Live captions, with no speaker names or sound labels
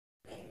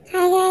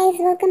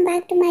welcome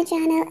back to my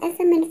channel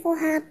SM Info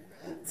Hub.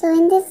 So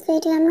in this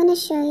video I'm going to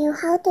show you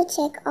how to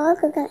check all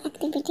Google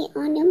activity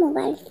on your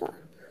mobile phone.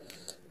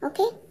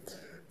 Okay,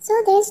 so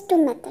there's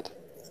two methods.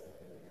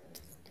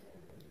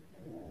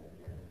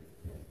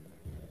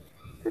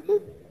 Okay,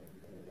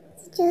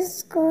 so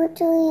just go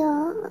to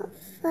your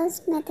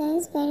first method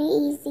is very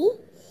easy.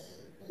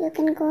 You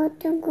can go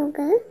to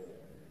Google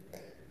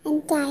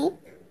and type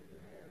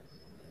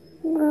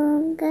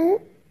Google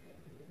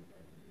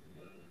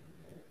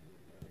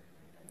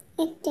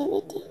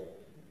activity.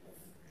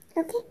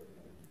 Okay,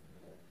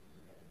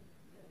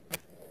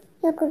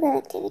 your Google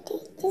activity.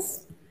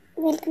 Just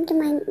go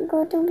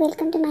to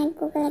welcome to my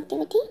Google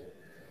activity,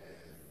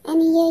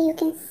 and here you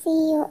can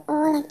see your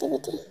all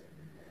activity.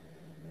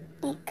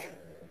 Like,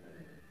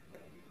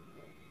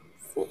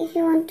 so if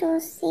you want to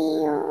see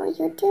your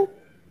YouTube,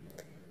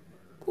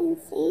 then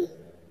see.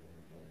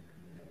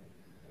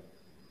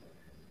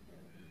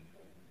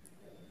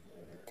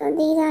 So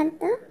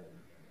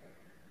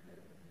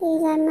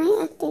these are my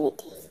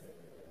activity.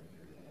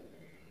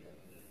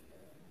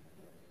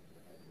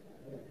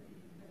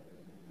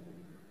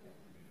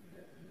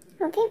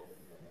 Okay,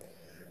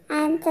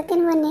 and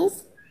second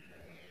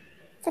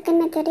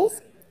method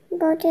is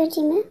go to your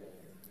Gmail,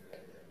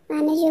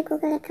 manage your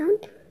Google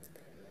account,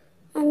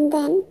 and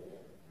then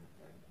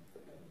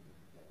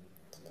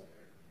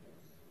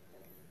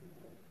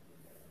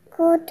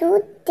go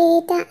to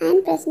data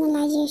and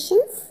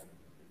personalizations.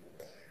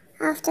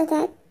 After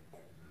that,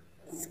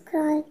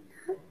 scroll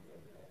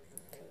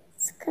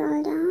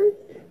down,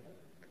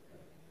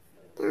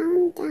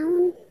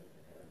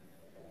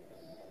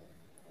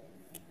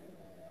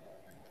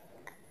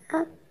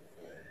 up.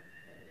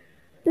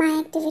 My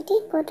activity,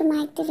 go to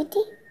my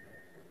activity.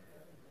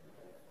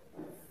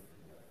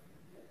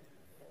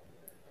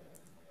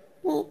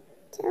 Wait,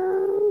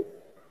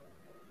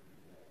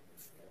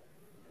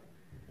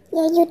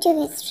 yeah, YouTube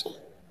history.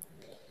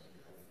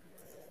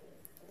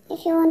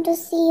 If you want to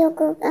see your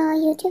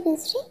YouTube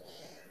history,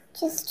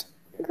 just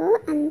go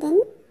and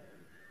then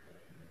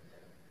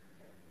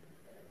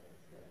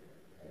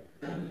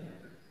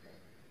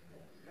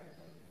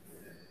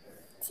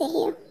see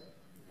here.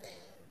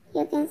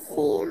 You can see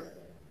here.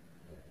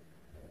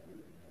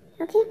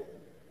 Okay,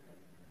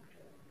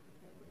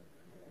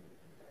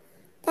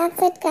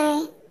 that's it,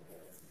 guys.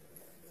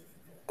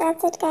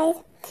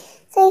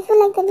 So if you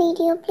like the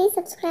video, please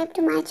subscribe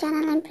to my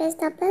channel and press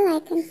the bell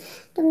icon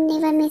to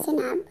never miss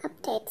an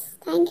updates.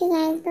 Thank you,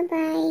 guys. Bye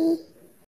bye.